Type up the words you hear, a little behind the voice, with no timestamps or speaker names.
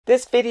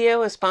This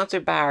video is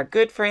sponsored by our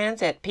good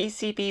friends at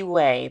PCB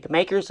Way, the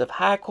makers of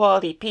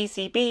high-quality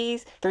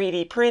PCBs,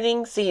 3D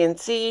printing,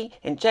 CNC,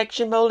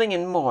 injection molding,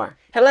 and more.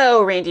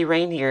 Hello, Randy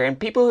Rain here, and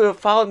people who have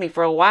followed me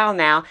for a while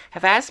now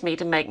have asked me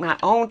to make my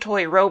own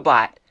toy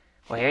robot.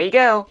 Well, here you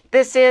go.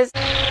 This is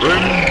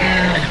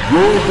Randy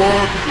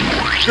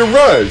Robot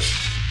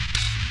Garage.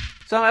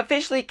 So I'm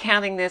officially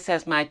counting this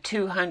as my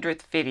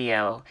 200th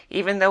video,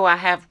 even though I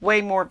have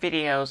way more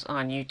videos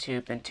on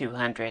YouTube than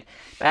 200.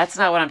 But that's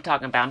not what I'm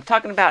talking about. I'm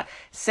talking about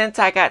since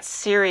I got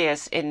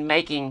serious in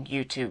making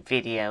YouTube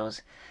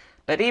videos.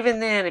 But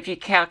even then, if you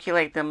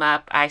calculate them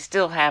up, I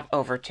still have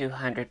over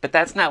 200. But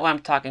that's not what I'm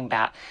talking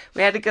about.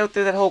 We had to go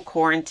through that whole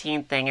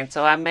quarantine thing, and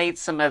so I made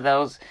some of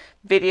those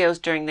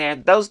videos during there.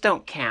 Those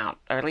don't count,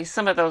 or at least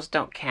some of those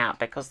don't count,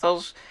 because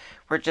those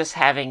were just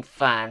having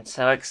fun.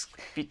 So if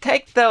you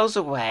take those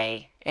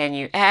away and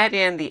you add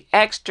in the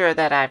extra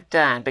that I've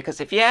done,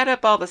 because if you add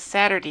up all the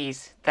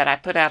Saturdays that I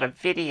put out a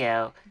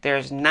video,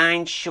 there's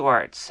 9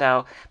 shorts.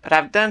 But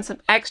I've done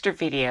some extra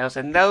videos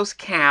and those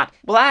count.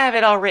 Well, I have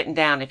it all written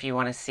down if you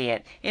want to see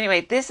it. Anyway,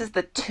 this is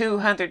the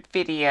 200th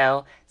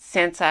video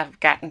since I've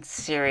gotten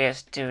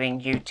serious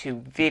doing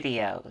YouTube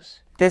videos.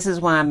 This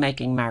is why I'm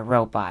making my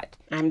robot.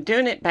 I'm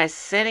doing it by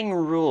setting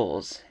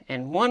rules,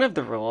 and one of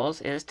the rules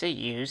is to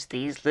use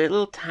these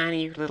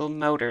tiny little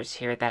motors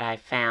here that I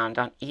found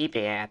on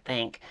eBay, I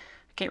think.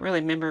 I can't really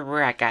remember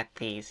where I got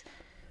these.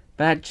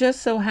 But I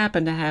just so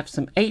happen to have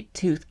some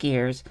 8-tooth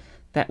gears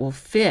that will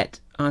fit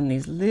on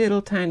these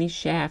little tiny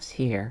shafts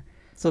here.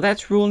 So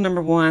that's rule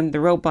number 1. The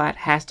robot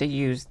has to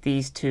use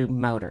these 2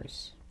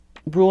 motors.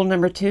 Rule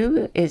number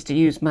 2 is to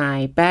use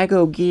my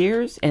Bago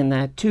gears and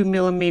the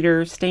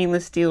 2mm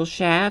stainless steel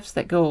shafts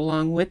that go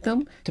along with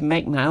them to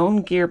make my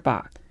own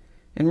gearbox.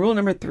 And rule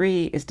number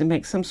 3 is to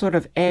make some sort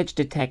of edge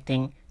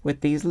detecting with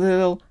these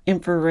little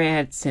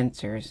infrared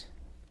sensors.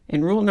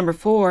 And rule number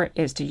 4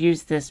 is to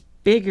use this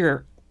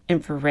bigger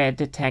infrared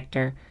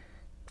detector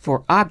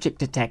for object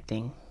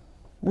detecting.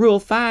 Rule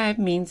 5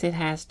 means it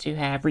has to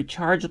have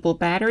rechargeable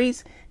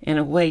batteries and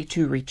a way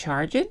to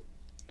recharge it.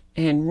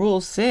 And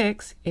rule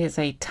 6 is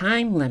a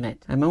time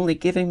limit. I'm only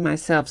giving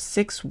myself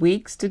 6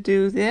 weeks to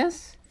do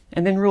this.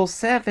 And then rule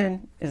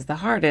 7 is the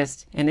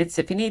hardest, and it's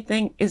if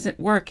anything isn't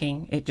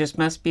working, it just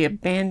must be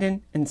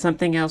abandoned and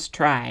something else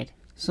tried.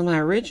 So my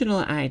original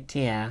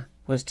idea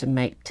was to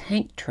make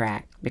tank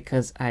track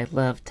because I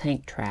love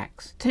tank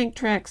tracks. Tank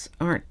tracks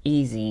aren't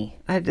easy.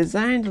 I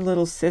designed a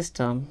little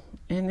system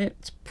and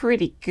it's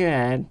pretty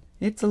good.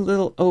 It's a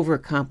little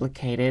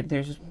overcomplicated.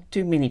 There's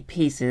too many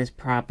pieces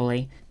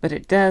probably, but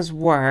it does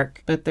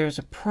work. But there's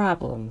a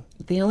problem.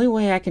 The only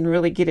way I can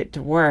really get it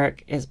to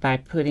work is by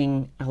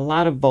putting a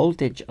lot of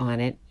voltage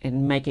on it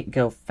and make it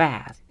go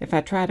fast. If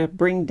I try to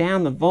bring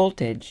down the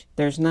voltage,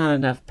 there's not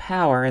enough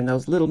power in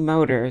those little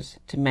motors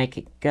to make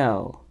it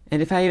go.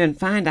 And if I even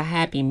find a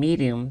happy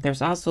medium,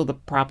 there's also the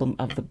problem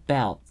of the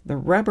belt. The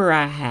rubber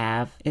I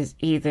have is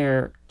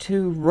either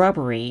too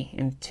rubbery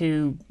and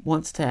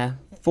wants to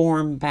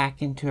form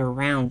back into a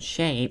round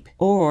shape,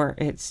 or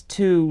it's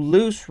too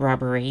loose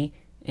rubbery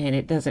and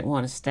it doesn't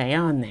want to stay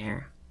on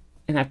there.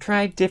 And I've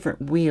tried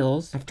different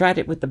wheels. I've tried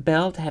it with the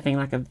belt having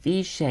like a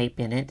V shape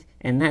in it,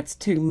 and that's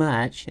too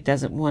much. It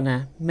doesn't want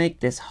to make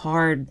this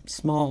hard,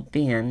 small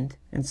bend.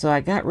 And so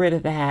I got rid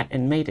of that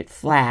and made it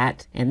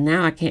flat, and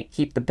now I can't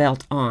keep the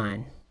belt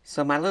on.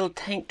 So my little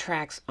tank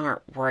tracks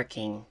aren't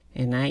working,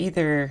 and I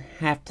either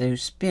have to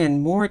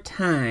spend more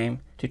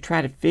time to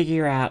try to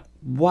figure out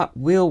what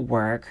will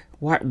work,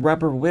 what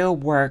rubber will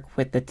work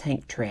with the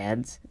tank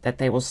treads, that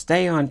they will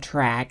stay on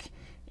track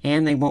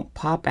and they won't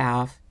pop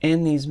off,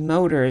 and these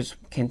motors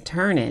can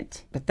turn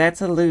it. But that's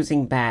a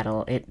losing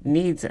battle. It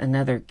needs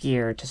another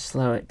gear to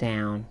slow it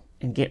down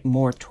and get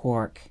more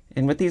torque.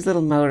 And with these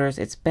little motors,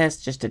 it's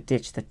best just to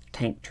ditch the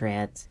tank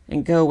treads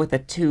and go with a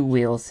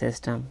 2-wheel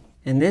system.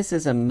 And this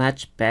is a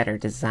much better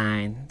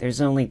design. There's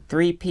only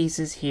 3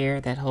 pieces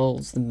here that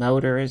holds the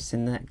motors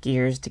and the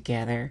gears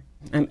together.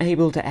 I'm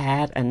able to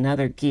add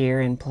another gear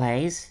in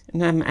place,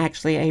 and I'm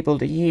actually able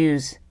to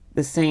use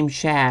the same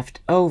shaft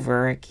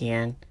over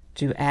again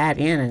to add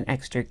in an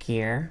extra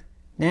gear.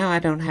 Now I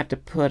don't have to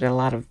put a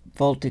lot of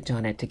voltage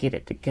on it to get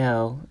it to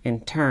go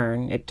and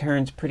turn. It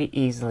turns pretty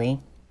easily.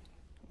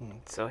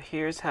 So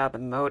here's how the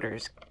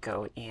motors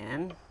go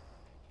in.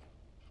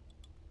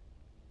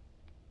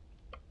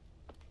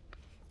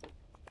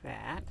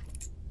 That.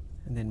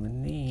 And then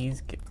when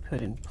these get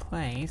put in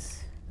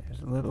place,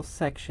 there's a little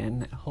section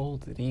that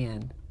holds it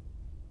in.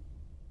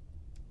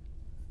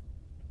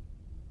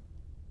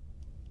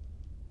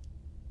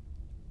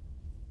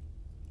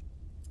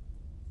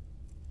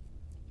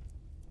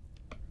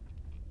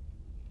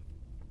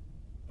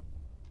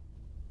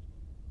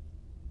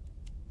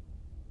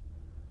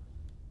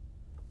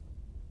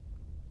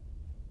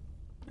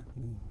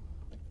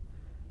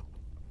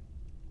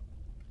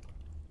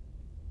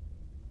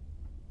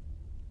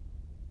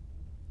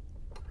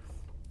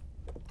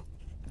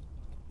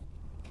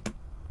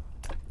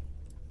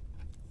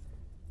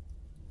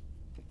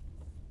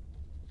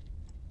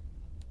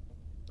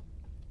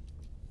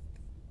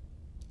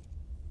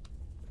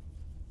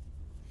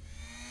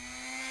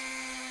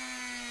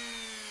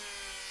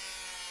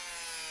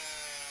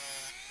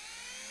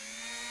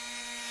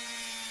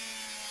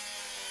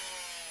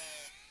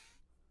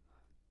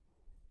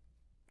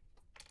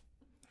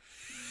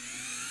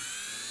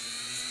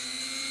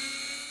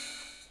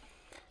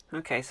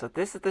 Okay, so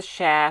this is the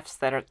shafts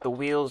that the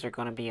wheels are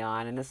going to be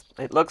on, and this,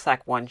 it looks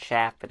like one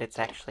shaft, but it's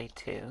actually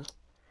two.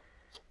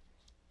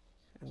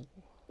 And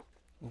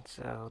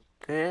so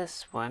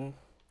this one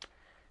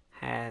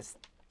has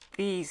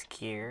these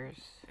gears,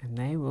 and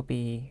they will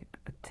be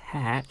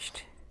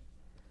attached.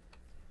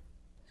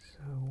 So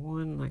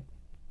one like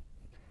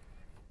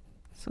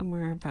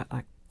somewhere about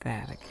like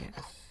that, I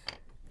guess.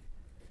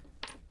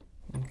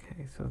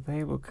 Okay, so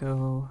they will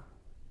go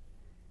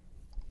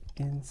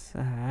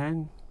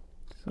inside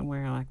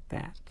somewhere like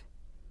that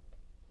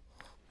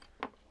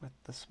with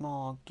the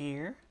small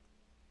gear.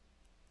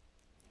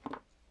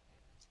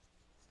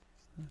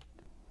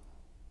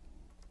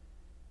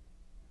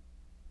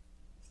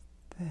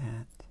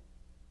 That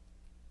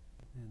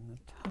and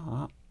the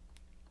top.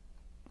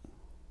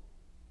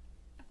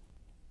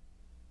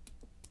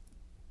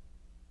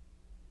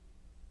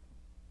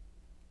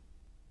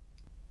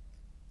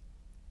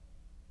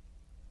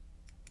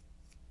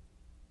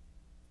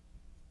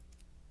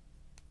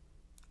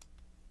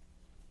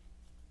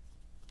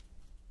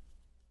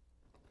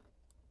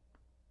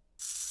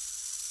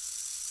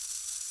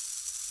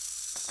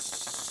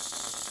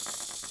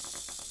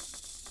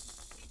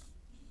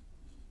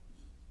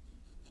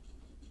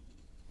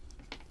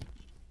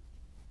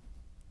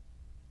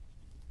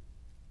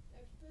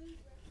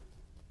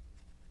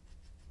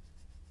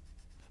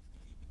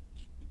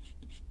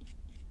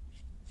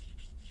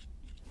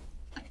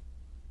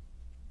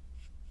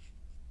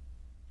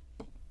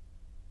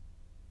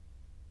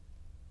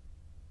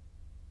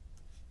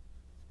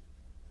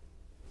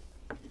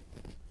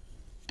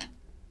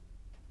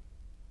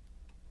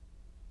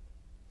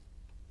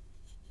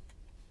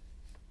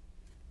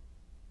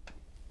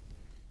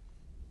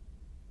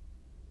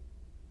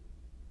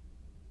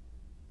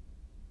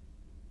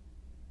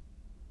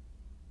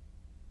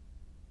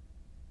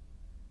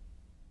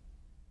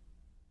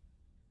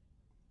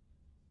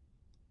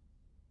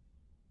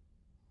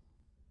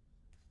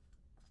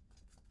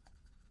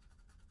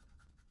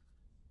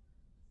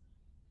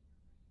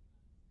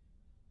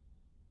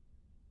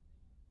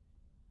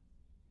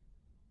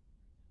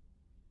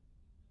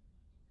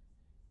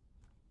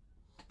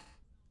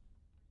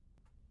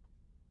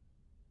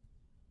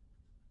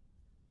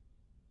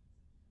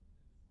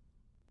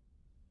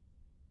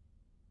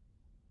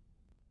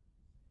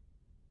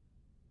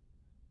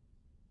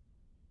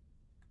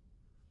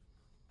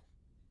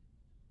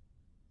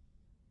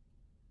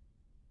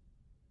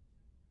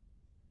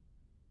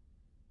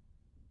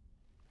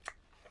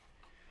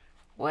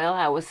 Well,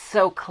 I was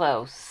so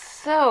close,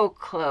 so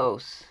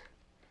close.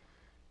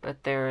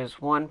 But there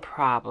is one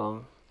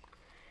problem.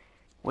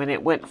 When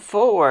it went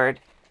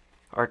forward,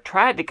 or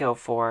tried to go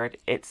forward,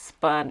 it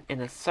spun in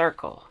a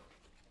circle.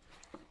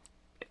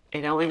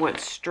 It only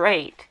went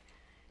straight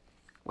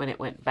when it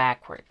went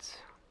backwards.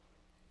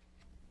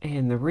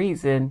 And the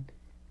reason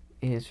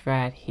is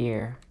right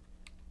here.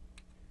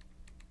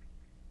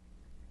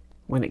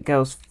 When it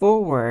goes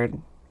forward,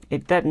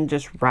 it doesn't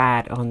just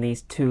ride on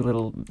these two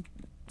little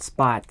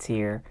spots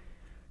here.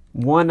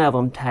 One of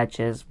them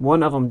touches,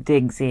 one of them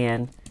digs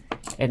in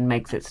and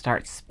makes it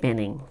start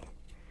spinning.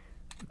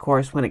 Of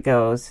course, when it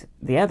goes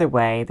the other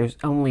way, there's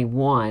only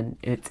one,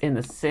 and it's in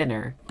the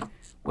center,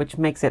 which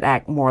makes it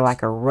act more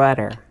like a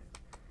rudder.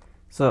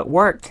 So it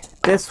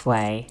worked this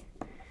way,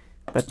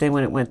 but then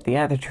when it went the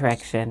other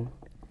direction,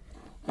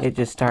 it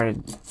just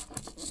started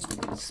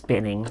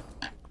spinning.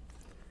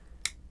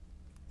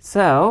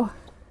 So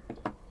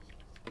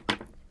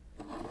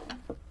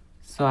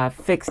I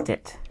fixed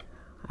it.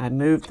 I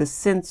moved the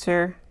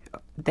sensor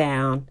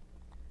down,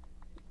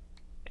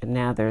 and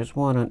now there's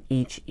one on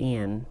each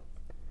end.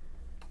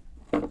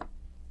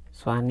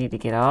 So I need to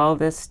get all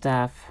this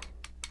stuff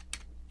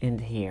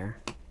into here.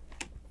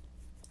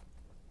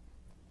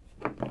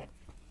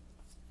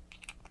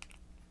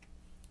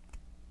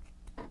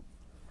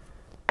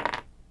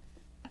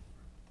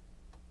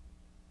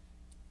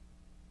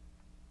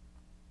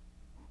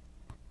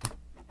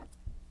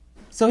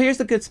 So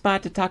here's a good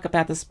spot to talk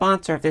about the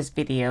sponsor of this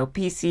video,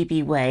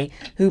 PCBWay,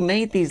 who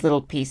made these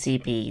little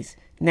PCBs.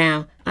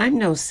 Now, I'm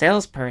no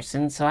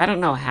salesperson, so I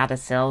don't know how to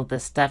sell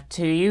this stuff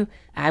to you.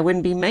 I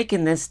wouldn't be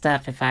making this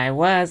stuff if I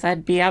was.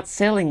 I'd be out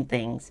selling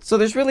things. So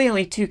there's really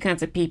only two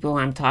kinds of people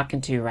I'm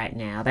talking to right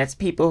now. That's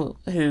people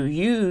who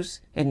use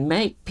and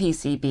make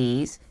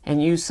PCBs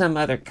and use some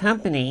other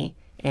company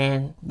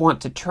and want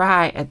to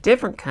try a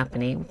different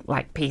company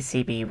like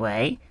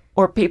PCBWay,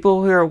 or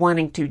people who are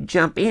wanting to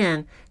jump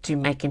in to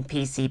making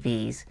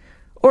PCBs,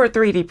 or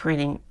 3D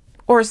printing,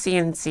 or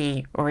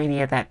CNC, or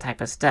any of that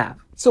type of stuff.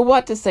 So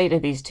what to say to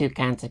these two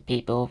kinds of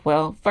people?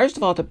 Well, first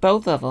of all, to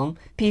both of them,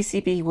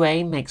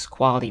 PCBWay makes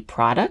quality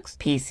products.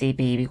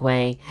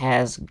 PCBWay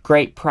has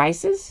great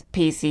prices.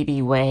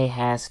 PCBWay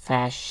has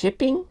fast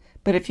shipping.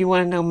 But if you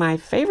want to know my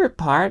favorite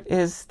part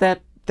is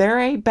that they're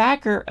a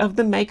backer of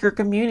the maker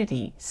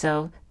community.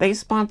 So they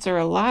sponsor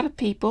a lot of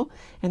people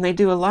and they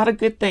do a lot of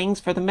good things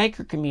for the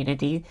maker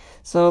community.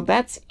 So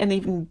that's an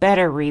even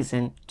better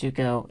reason to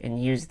go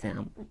and use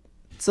them.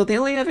 So the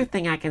only other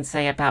thing I can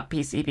say about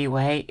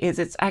PCBWay is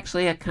it's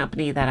actually a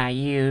company that I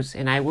use,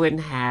 and I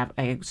wouldn't have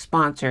a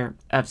sponsor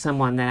of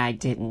someone that I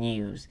didn't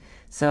use.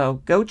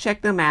 So go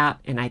check them out,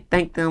 and I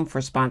thank them for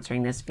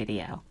sponsoring this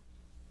video.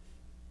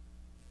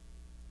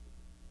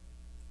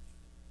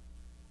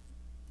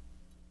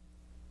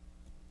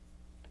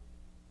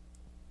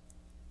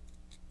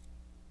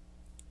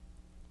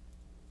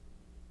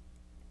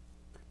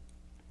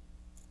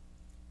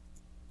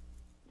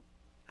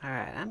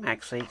 Alright, I'm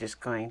actually just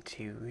going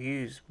to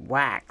use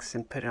wax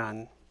and put it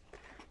on,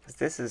 because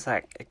this is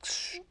like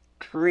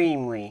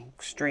extremely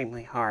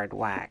hard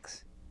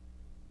wax.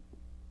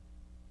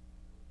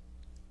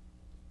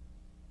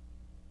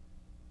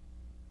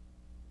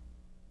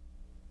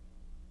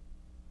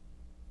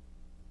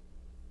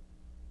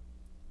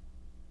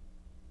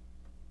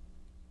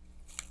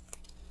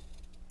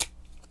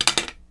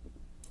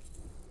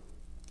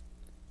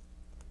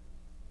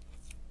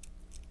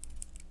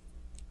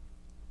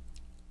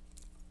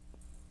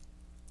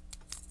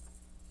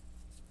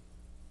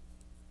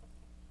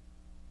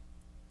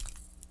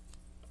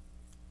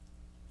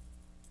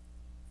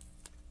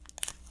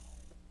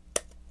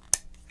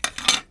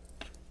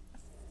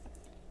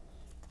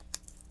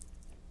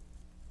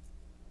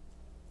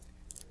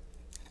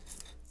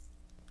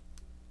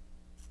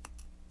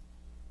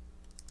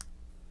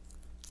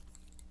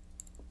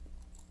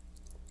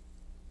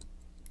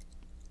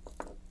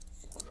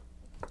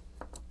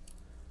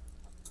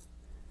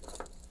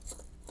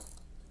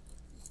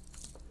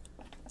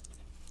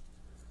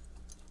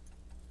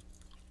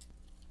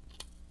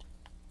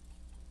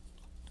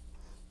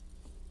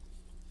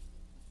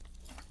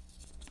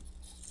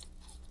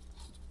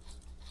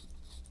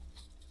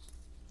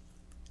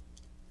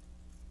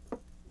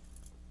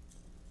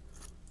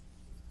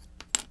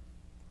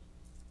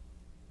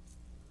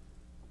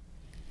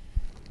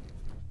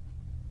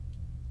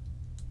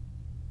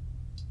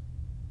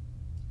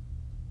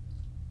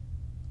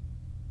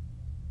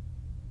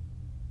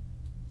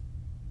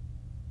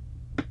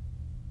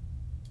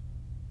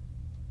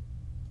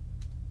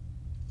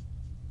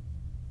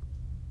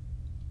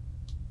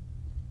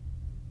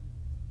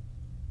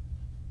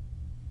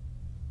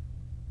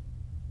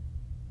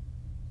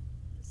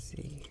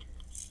 See.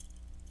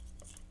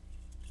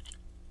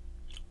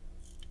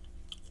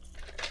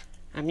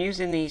 I'm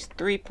using these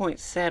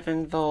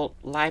 3.7 volt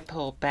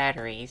LiPo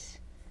batteries.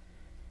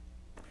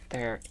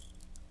 They're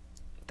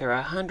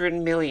 100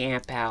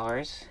 milliamp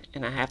hours,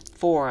 and I have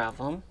 4 of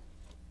them.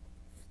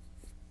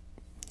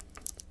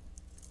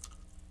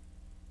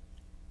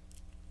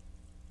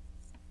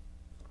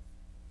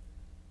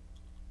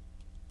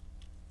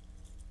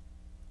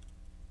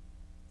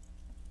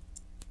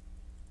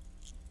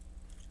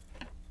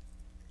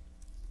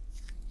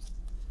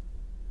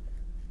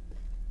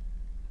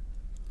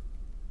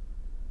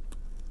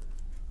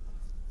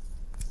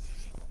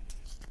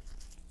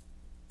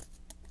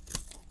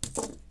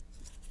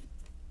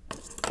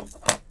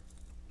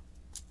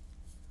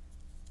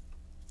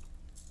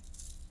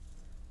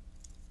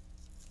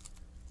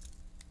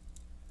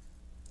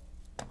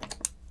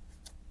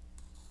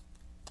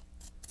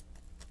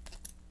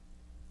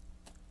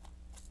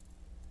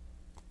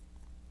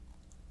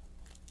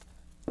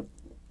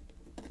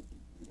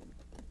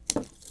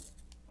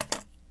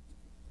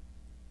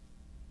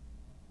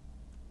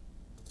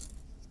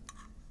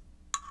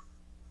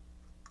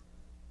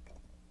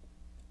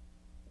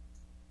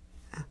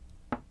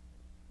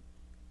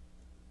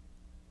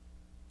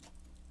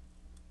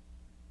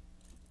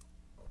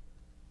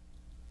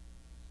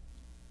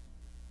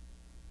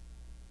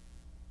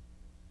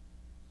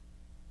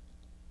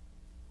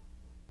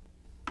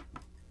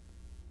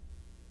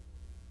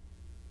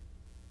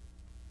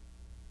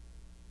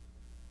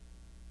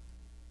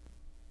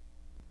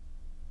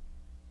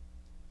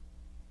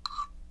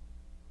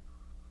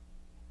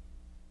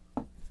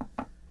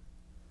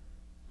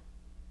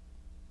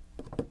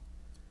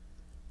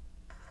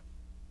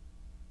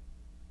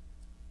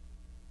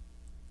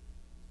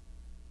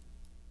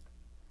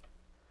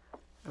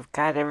 I've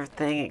got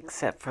everything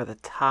except for the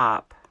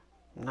top.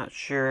 I'm not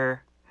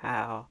sure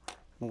how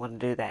I'm going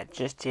to do that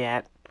just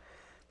yet,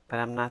 but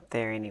I'm not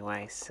there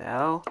anyway.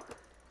 So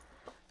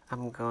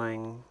I'm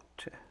going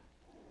to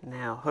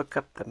now hook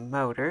up the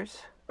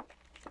motors.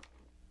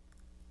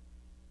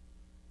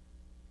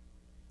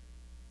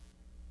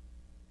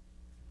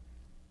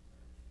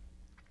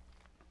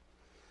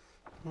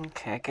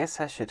 Okay, I guess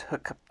I should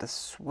hook up the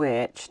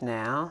switch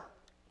now.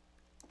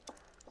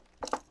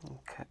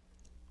 Okay.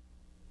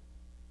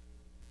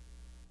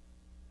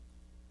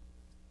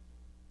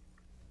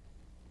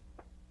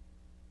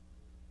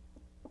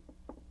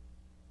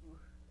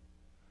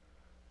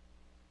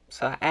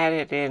 So I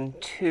added in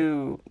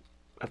 2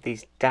 of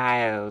these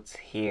diodes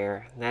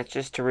here, and that's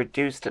just to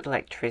reduce the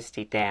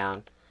electricity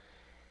down,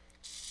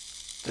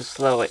 to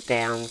slow it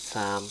down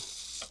some.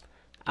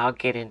 I'll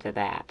get into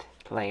that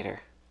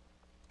later.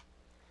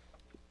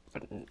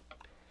 But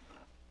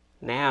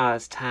now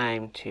it's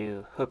time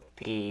to hook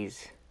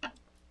these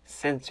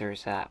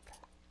sensors up.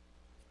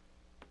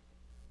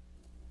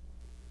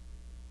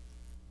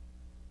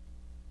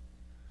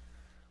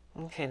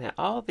 Okay, now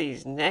all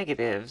these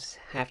negatives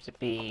have to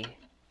be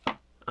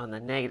on the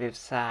negative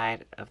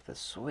side of the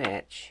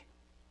switch.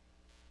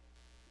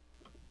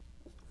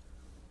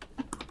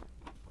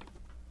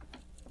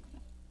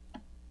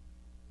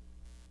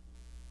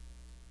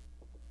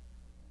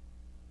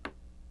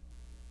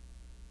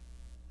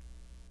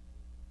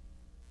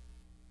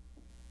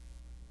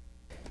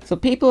 So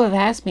people have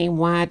asked me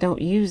why I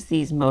don't use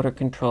these motor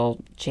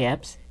control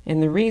chips,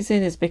 and the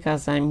reason is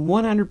because I'm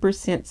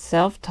 100%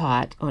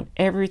 self-taught on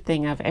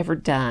everything I've ever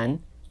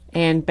done,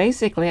 and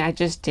basically I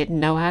just didn't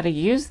know how to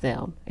use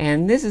them,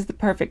 and this is the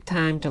perfect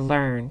time to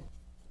learn.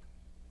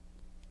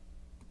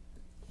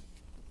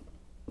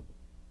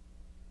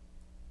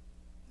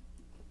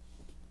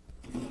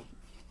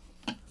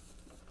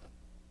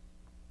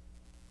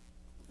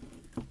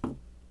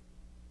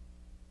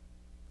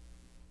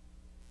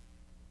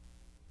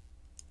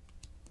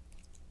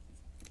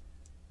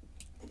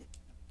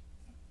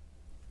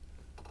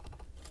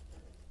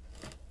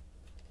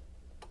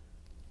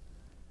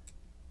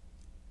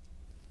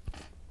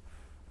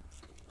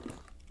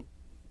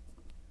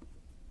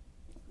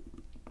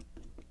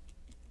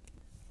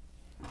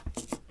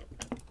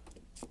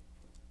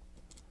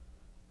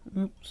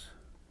 Oops.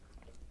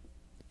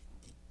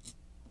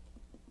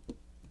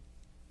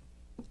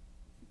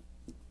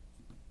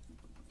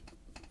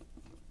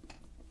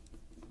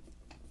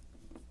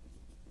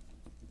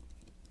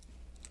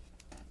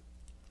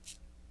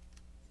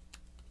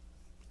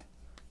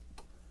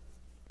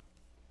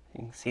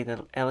 You can see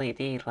the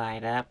LED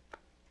light up,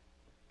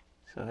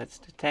 so it's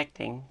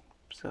detecting.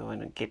 So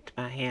when I get to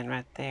my hand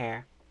right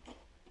there,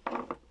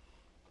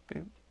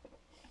 boop.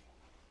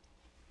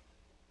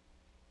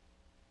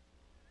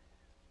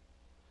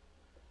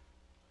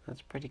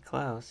 That's pretty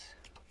close.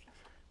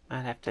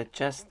 Might have to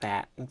adjust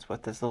that. That's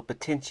what this little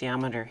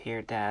potentiometer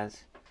here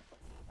does.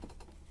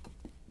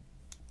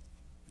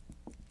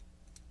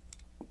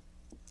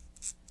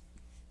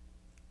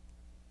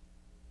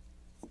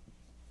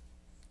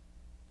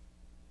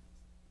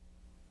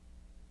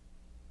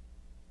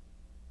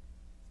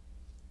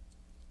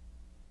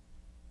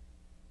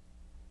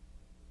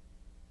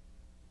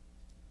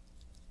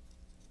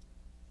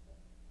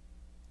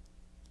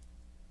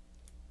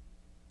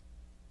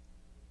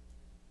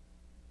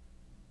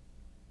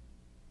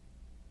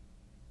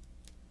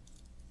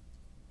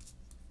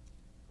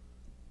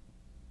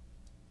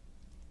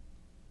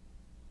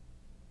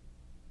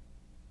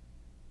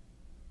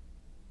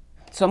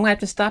 So I'm going to have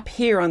to stop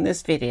here on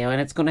this video, and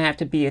it's going to have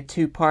to be a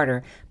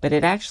two-parter, but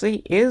it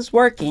actually is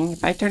working.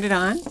 If I turn it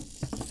on,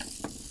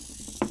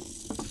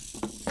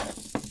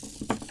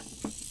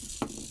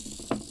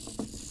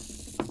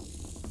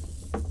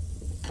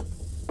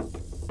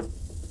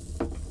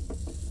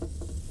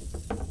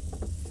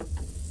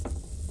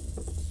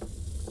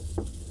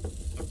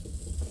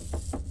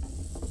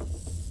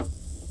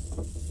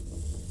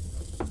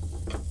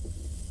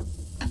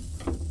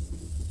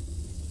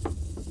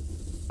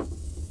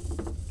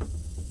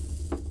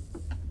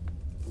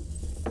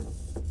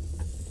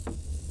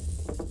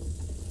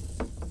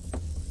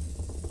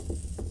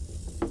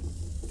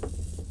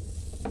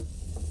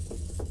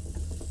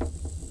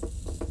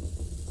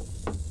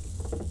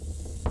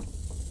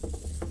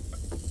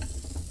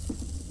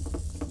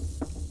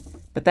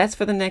 but that's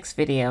for the next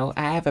video.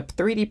 I have a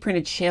 3D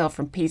printed shell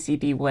from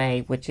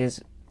PCBWay, which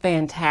is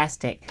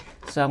fantastic.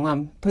 So I'm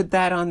going to put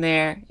that on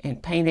there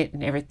and paint it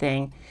and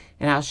everything,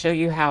 and I'll show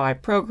you how I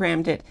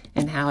programmed it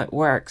and how it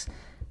works.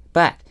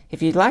 But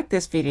if you like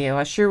this video,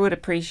 I sure would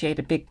appreciate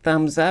a big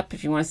thumbs up.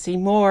 If you want to see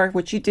more,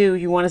 what you do,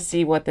 you want to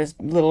see what this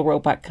little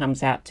robot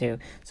comes out to.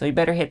 So you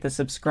better hit the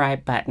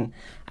subscribe button.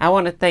 I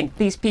want to thank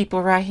these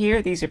people right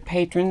here. These are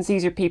patrons.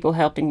 These are people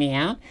helping me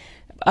out.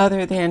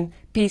 Other than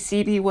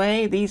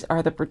PCBWay, these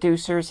are the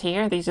producers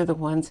here. These are the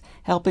ones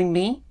helping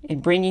me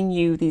and bringing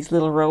you these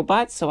little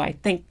robots. So I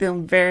thank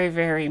them very,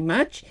 very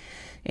much.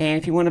 And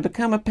if you want to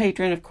become a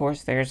patron, of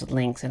course, there's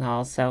links and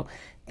all. So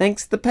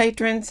thanks to the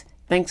patrons.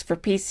 Thanks for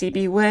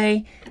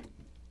PCBWay.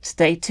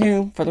 Stay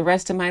tuned for the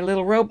rest of my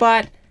little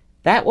robot.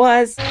 That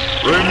was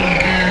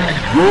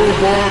Randy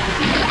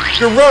Robot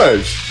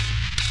Garage.